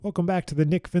Welcome back to the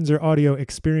Nick Finzer Audio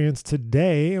Experience.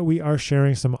 Today we are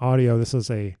sharing some audio. This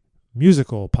is a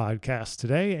musical podcast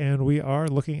today, and we are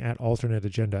looking at Alternate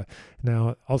Agenda.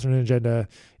 Now, Alternate Agenda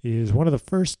is one of the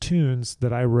first tunes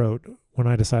that I wrote when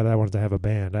I decided I wanted to have a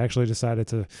band. I actually decided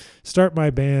to start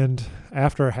my band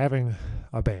after having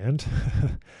a band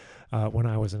when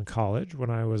I was in college. When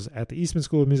I was at the Eastman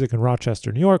School of Music in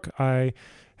Rochester, New York, I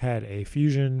had a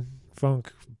fusion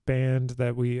funk band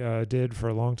that we did for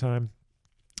a long time.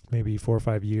 Maybe 4 or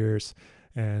 5 years.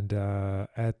 And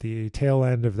at the tail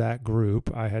end of that group,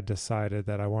 I had decided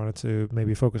that I wanted to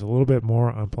maybe focus a little bit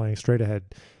more on playing straight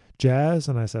ahead jazz.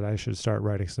 And I said I should start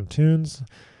writing some tunes.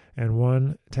 And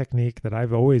one technique that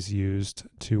I've always used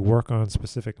to work on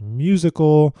specific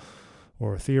musical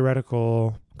or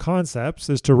theoretical concepts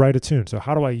is to write a tune. So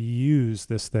how do I use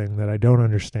this thing that I don't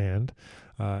understand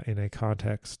in a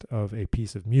context of a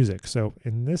piece of music? So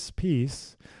in this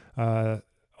piece,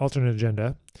 Alternate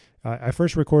Agenda, I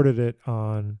first recorded it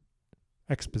on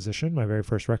Exposition, my very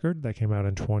first record that came out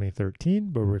in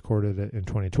 2013, but recorded it in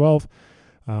 2012.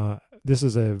 This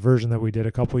is a version that we did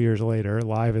a couple years later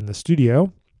live in the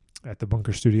studio at the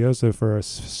Bunker Studio. So for a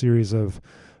series of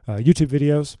YouTube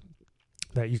videos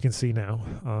that you can see now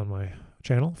on my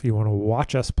channel if you want to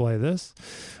watch us play this.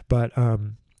 But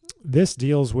this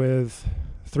deals with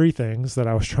three things that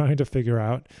I was trying to figure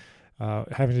out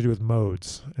having to do with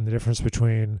modes and the difference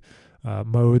between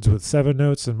modes with 7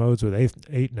 notes and modes with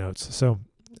 8 notes. So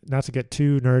not to get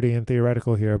too nerdy and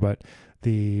theoretical here, but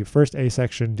the first A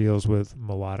section deals with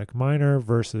melodic minor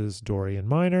versus Dorian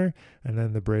minor, and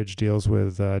then the bridge deals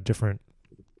with different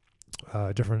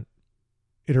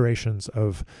iterations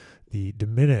of the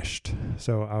diminished.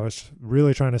 So I was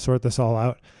really trying to sort this all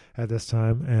out at this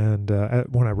time, and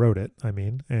when I wrote it,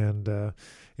 and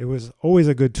it was always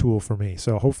a good tool for me.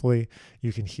 So hopefully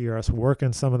you can hear us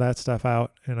working some of that stuff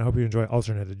out, and I hope you enjoy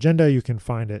Alternate Agenda. You can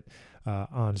find it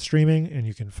on streaming, and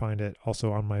you can find it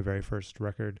also on my very first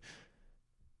record,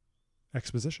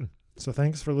 Exposition. So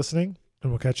thanks for listening,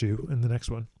 and we'll catch you in the next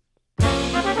one.